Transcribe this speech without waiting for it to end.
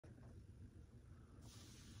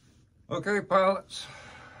Okay, pilots,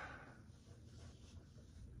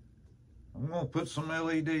 I'm gonna put some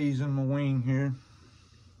LEDs in my wing here.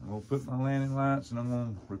 I'm gonna put my landing lights and I'm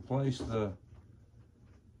gonna replace the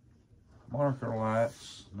marker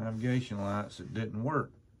lights, navigation lights that didn't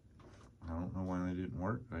work. I don't know why they didn't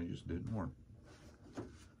work, they just didn't work.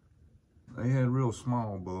 They had real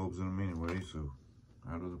small bulbs in them anyway, so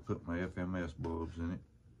I'd rather put my FMS bulbs in it.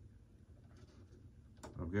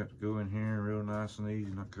 I've got to go in here real nice and easy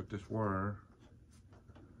and not cut this wire.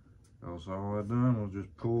 Because all I done was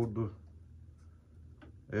just pulled the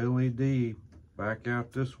LED back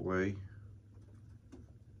out this way.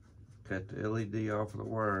 Cut the LED off of the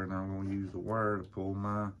wire, and I'm going to use the wire to pull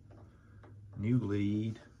my new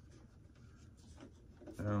lead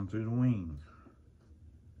down through the wing.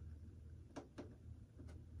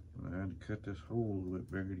 But I had to cut this hole a little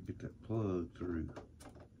bit bigger to get that plug through.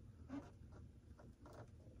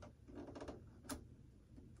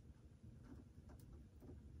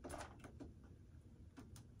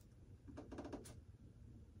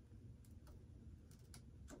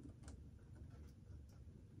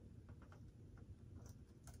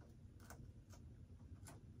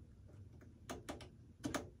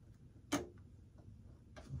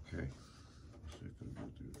 Okay, let's see if it'll go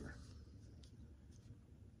through there.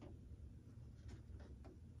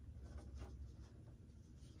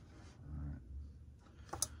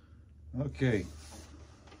 All right. Okay,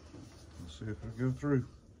 let's see if it'll go through.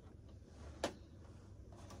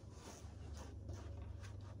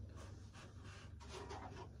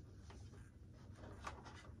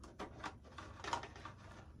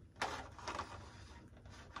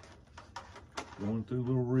 Going through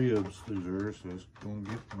little ribs through there, so it's gonna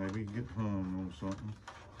maybe get hung on something.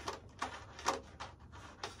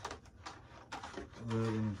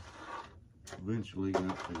 Then eventually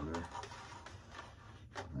get through there.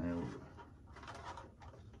 There we go.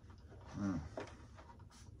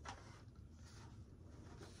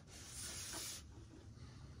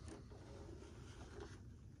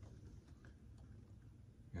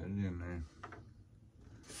 Got it in there.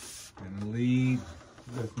 And the lead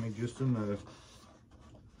left me just enough.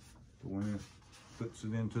 When it puts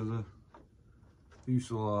it into the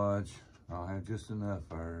fuselage, I'll have just enough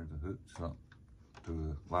there to hook something to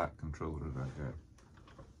the light controller that I got.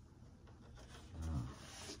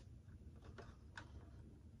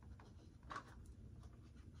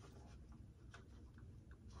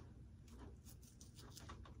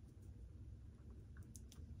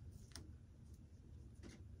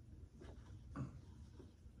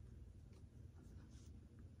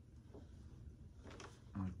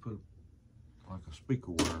 I put like a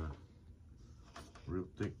speaker wire, real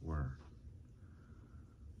thick wire.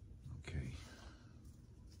 Okay.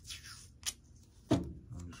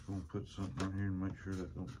 I'm just gonna put something in here and make sure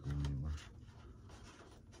that don't go anywhere.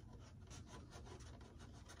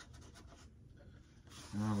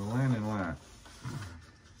 Now the landing light.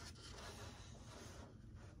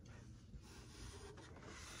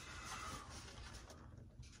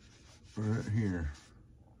 Right here.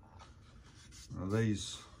 Now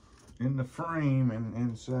these, in the frame and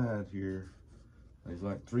inside here, there's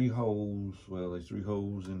like 3 holes. Well, there's 3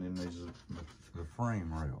 holes, and then there's the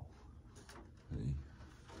frame rail. See?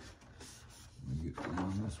 Let me get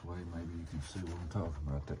down this way, maybe you can see what I'm talking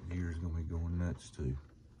about. That gear is going to be going nuts too.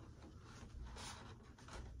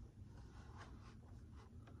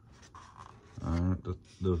 Alright,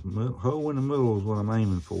 the hole in the middle is what I'm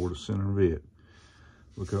aiming for, the center of it.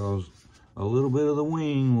 Because a little bit of the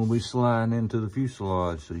wing will be sliding into the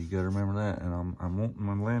fuselage, so you gotta remember that. And I'm wanting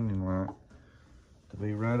my landing light to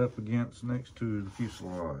be right up against next to the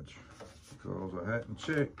fuselage, because I hadn't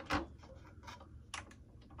checked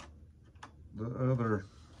the other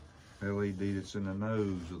LED that's in the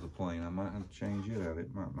nose of the plane. I might have to change it out.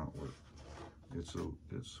 It might not work. It's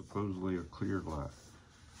supposedly a clear light.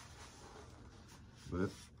 But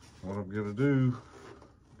what I'm gonna do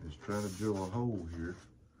is try to drill a hole here.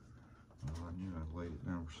 Well, I knew I'd laid it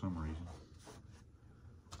down for some reason.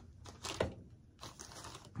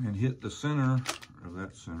 And hit the center of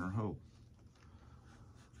that center hole.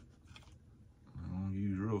 I'm gonna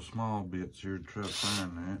use real small bits here to try to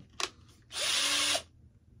find that.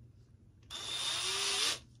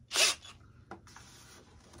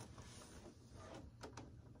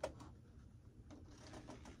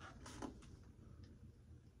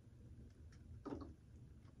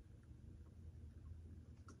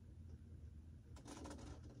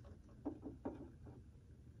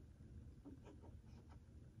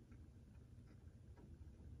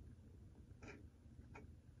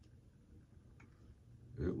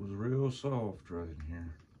 It was real soft right in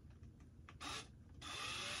here.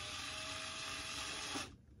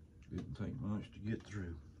 Didn't much to get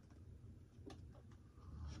through.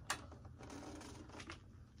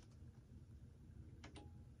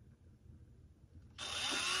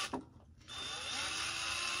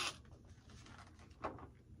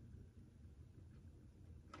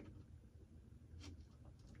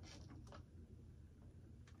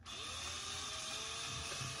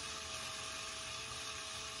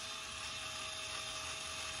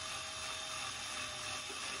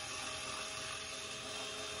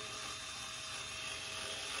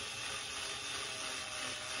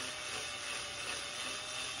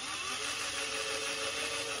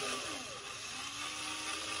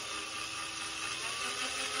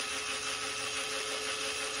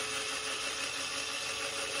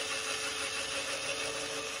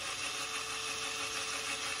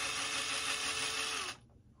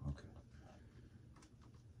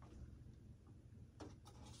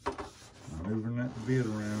 Moving that bit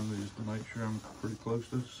around just to make sure I'm pretty close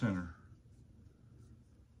to the center.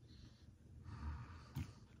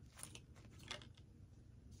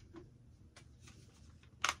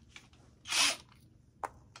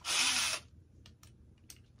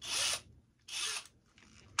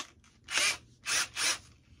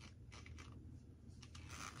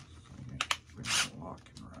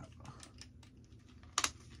 Locking right.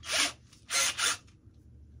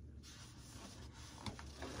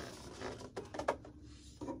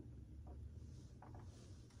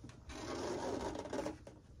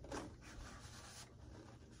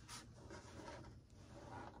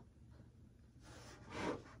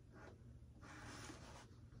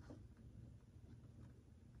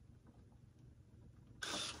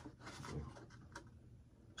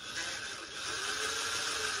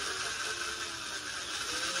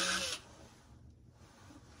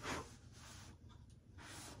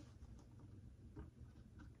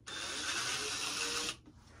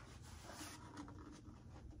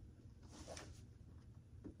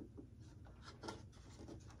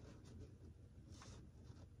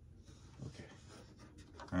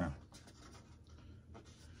 Now,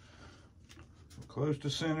 close to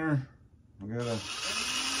center, we got a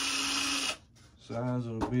size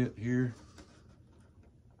of a bit here.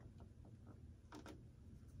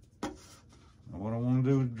 Now what I want to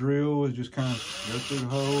do with the drill is just kind of go through the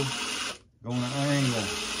hole, go on an angle,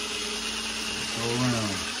 go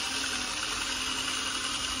around,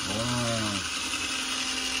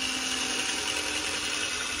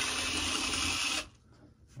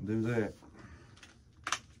 and do that.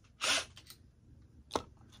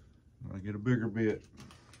 I get a bigger bit.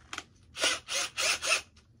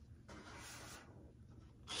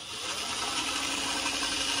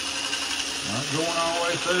 Not going all the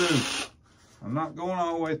way through. I'm not going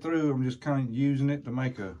all the way through. I'm just kind of using it to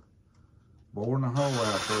make a boring the hole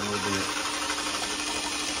out for a little bit.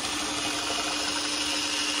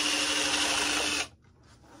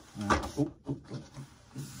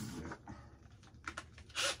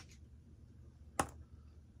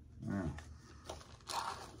 Now,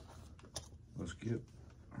 let's get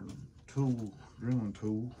our tool, drilling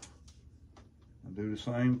tool, and do the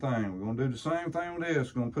same thing. We're gonna do the same thing with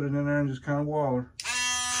this. We're gonna put it in there and just kind of waller.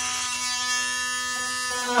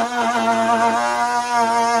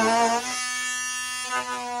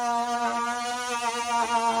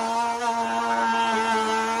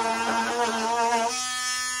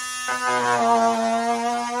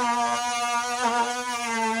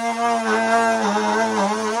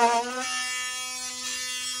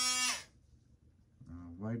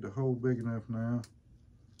 Made the hole big enough now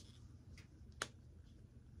to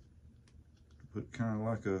put kind of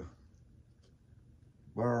like a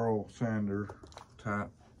barrel sander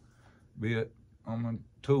type bit on my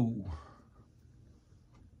tool.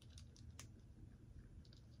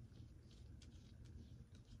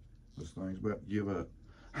 This thing's about to give up.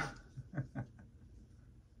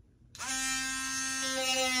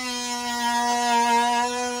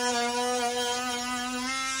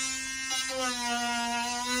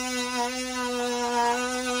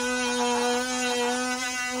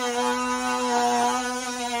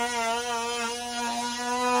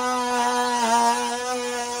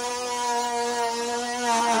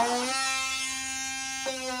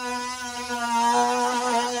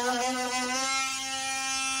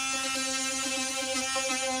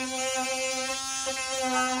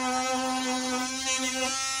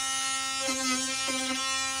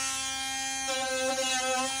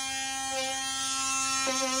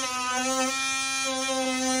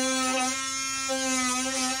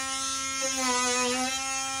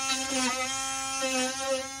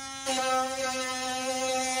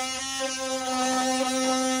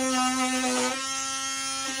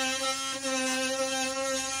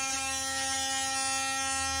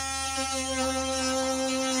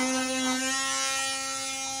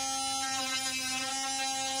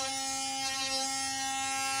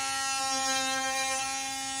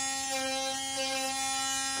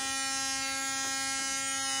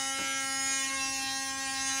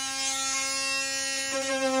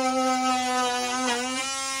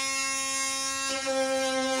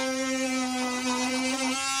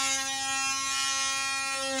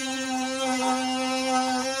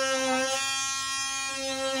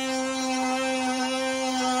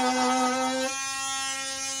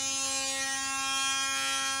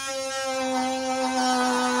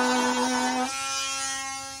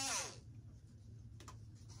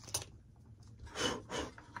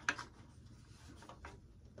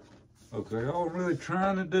 Okay, all I'm really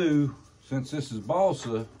trying to do, since this is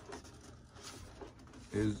balsa,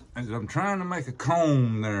 is I'm trying to make a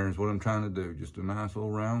comb there is what I'm trying to do. Just a nice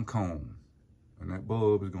little round comb. And that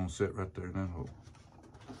bulb is gonna sit right there in that hole.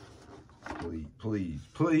 Please, please,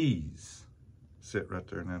 please sit right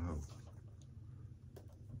there in that hole.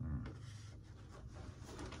 All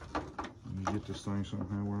right. Let me get this thing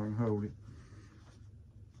somehow where I can hold it.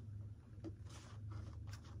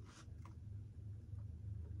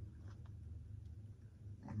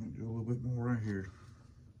 I'm gonna do a little bit more right here.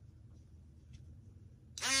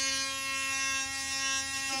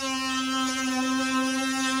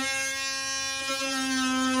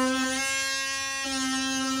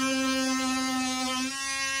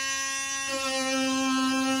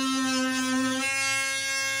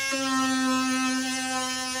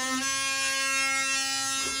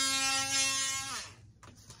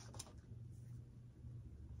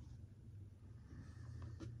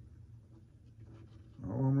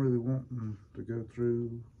 All I'm really wanting to go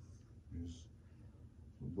through is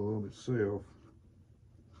the bulb itself.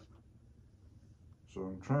 So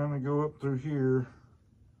I'm trying to go up through here.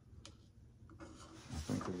 I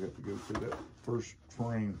think I've got to go through that first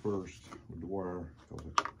frame first with the wire because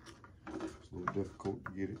it's a little difficult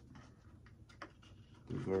to get it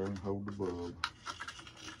through there and hold the bulb.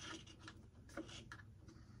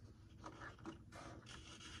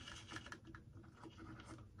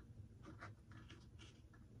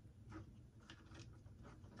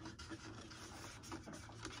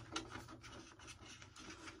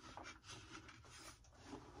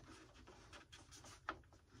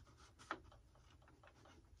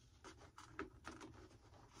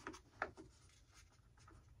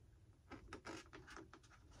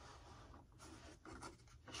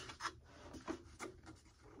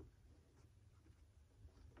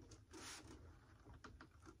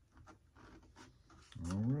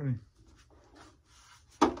 Alrighty.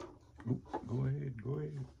 Oh, go ahead, go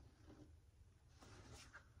ahead.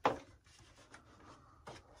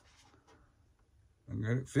 I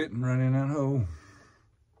got it fitting right in that hole.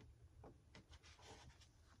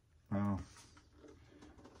 Now,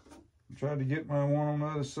 I tried to get my one on the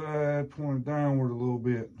other side pointed downward a little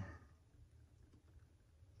bit.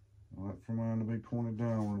 I like for mine to be pointed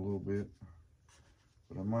downward a little bit,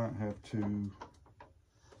 but I might have to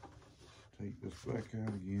take this back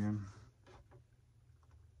out again.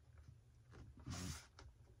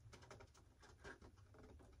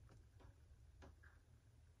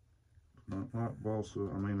 Not like balsa,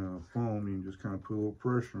 foam, you can just kind of put a little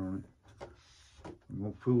pressure on it. I'm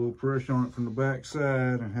gonna put a little pressure on it from the back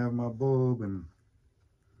side and have my bulb, and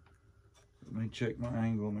let me check my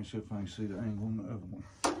angle. Let me see if I can see the angle on the other one.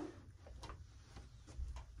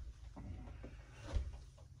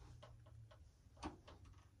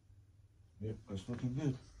 Yep, that's looking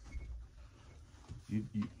good.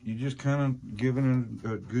 You just kind of giving it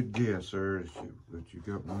a good guess there that you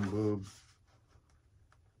got one bulb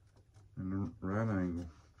in the right angle.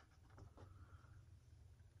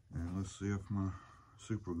 And let's see if my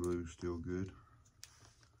super glue is still good.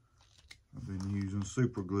 I've been using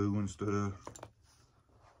super glue instead of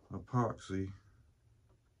epoxy,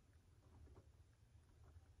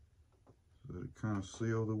 so that it kind of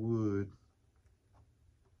seal the wood.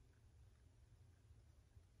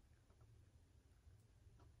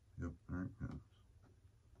 Yep, there it goes.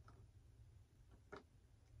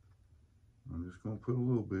 I'm just going to put a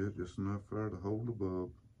little bit, just enough there to hold the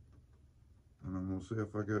bulb. And I'm going to see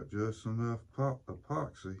if I got just enough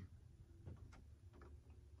epoxy.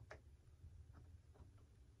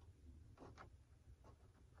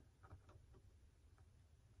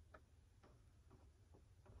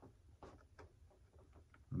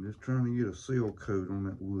 I'm just trying to get a seal coat on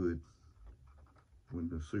that wood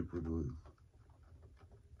with the super glue.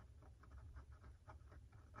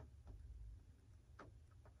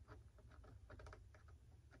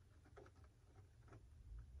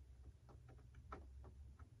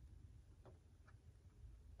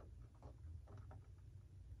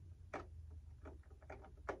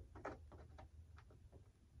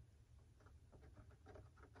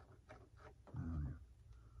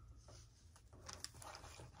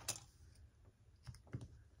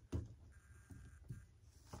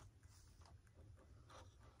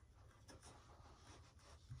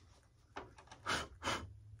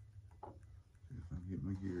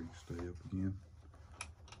 you can stay up again.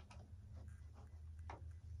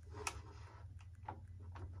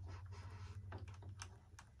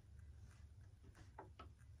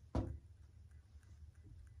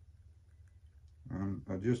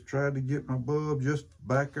 I just tried to get my bulb just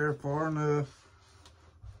back there far enough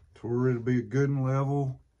to where it'll be a good and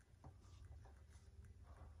level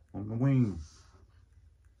on the wing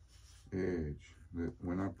edge. That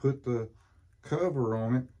when I put the cover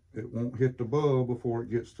on it, it won't hit the bulb before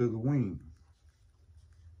it gets to the wing.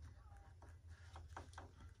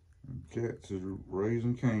 And cats is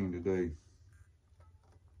raising Cain today.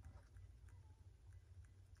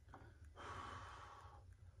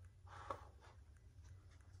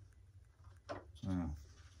 Now,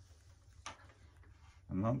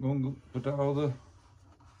 I'm not going to put all the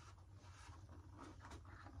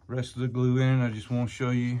rest of the glue in. I just want to show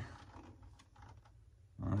you.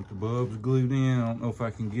 All right, the bulb's glued in. I don't know if I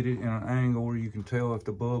can get it in an angle where you can tell if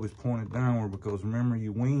the bulb is pointed downward, because remember,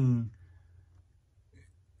 your wing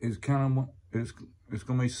is kind of, it's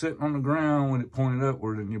going to be sitting on the ground when it pointed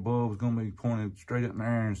upward, and your bulb's going to be pointed straight up in the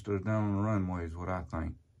air instead of down on the runway, is what I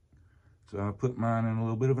think. So I put mine in a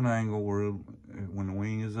little bit of an angle where when the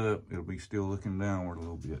wing is up, it'll be still looking downward a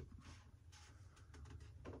little bit.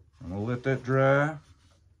 I'm gonna let that dry.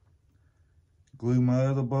 Glue my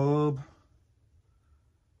other bulb.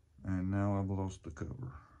 And now I've lost the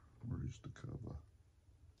cover. Where is the cover?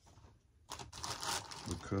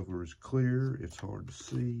 The cover is clear. It's hard to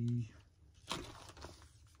see.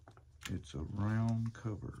 It's a round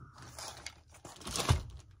cover.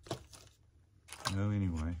 Well,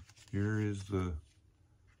 anyway. Here is the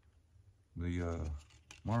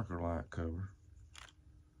marker light cover.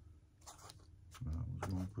 I was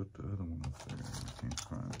going to put the other one up there. I can't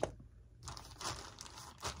find it.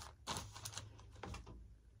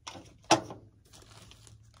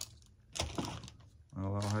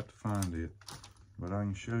 Well, I'll have to find it. But I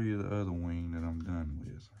can show you the other wing that I'm done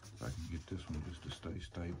with. If I can get this one just to stay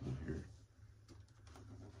stable here.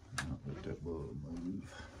 Not let that bulb move.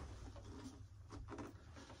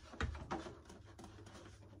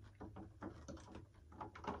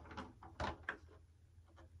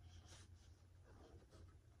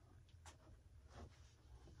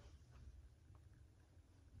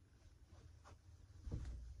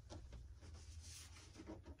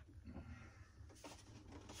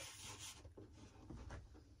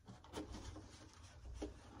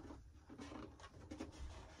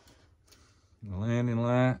 The landing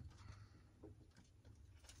light,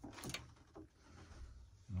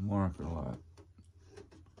 the marker light.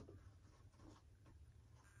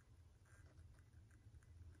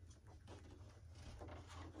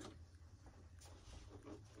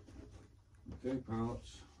 Okay,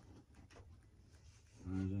 pilots.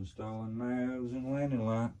 I was installing navs and landing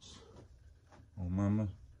lights on my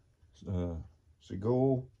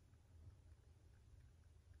Seagull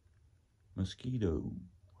Mosquito.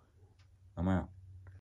 I'm out.